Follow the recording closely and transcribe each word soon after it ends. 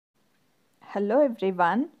Hello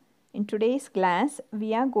everyone. In today's class,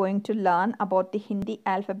 we are going to learn about the Hindi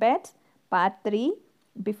alphabets, part 3.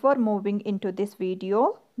 Before moving into this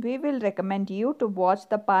video, we will recommend you to watch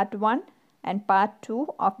the part 1 and part 2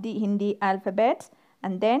 of the Hindi alphabets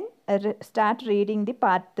and then start reading the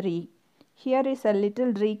part 3. Here is a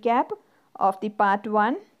little recap of the part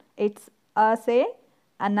 1. It's A say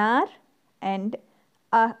anar and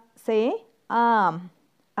A say am.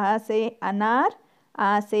 A say anar,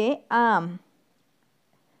 A say am.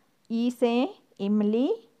 E say imli,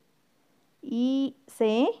 E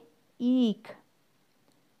say eek.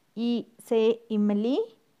 E say imli,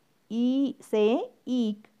 E say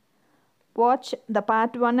eek. Watch the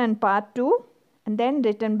part 1 and part 2 and then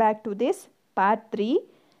return back to this part 3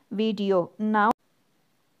 video. Now,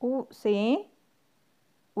 U say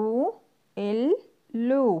U il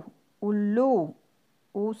lu, ullu.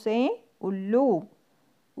 U say ullu.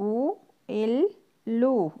 U il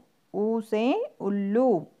lu. U say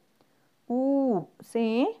ullu. U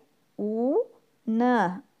say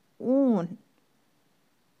una, un.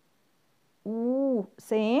 U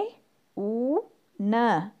say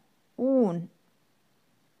una, un.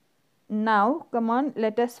 Now come on,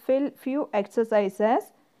 let us fill few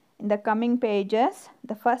exercises in the coming pages.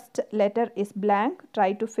 The first letter is blank.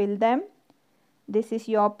 Try to fill them. This is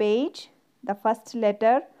your page. The first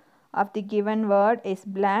letter of the given word is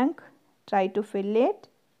blank. Try to fill it.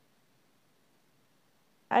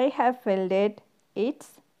 I have filled it.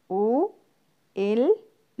 It's U, il,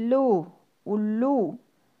 lu, ullu.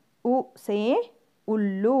 U say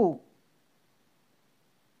ullu.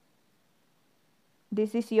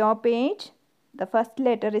 This is your page. The first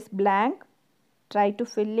letter is blank. Try to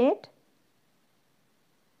fill it.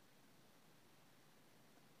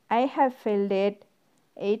 I have filled it.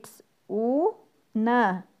 It's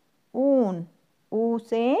una, un. U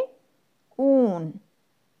say un.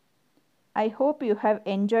 I hope you have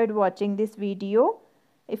enjoyed watching this video.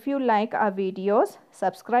 If you like our videos,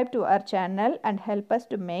 subscribe to our channel and help us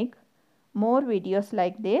to make more videos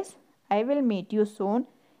like this. I will meet you soon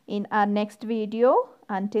in our next video.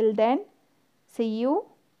 Until then, see you.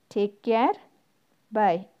 Take care.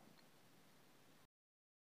 Bye.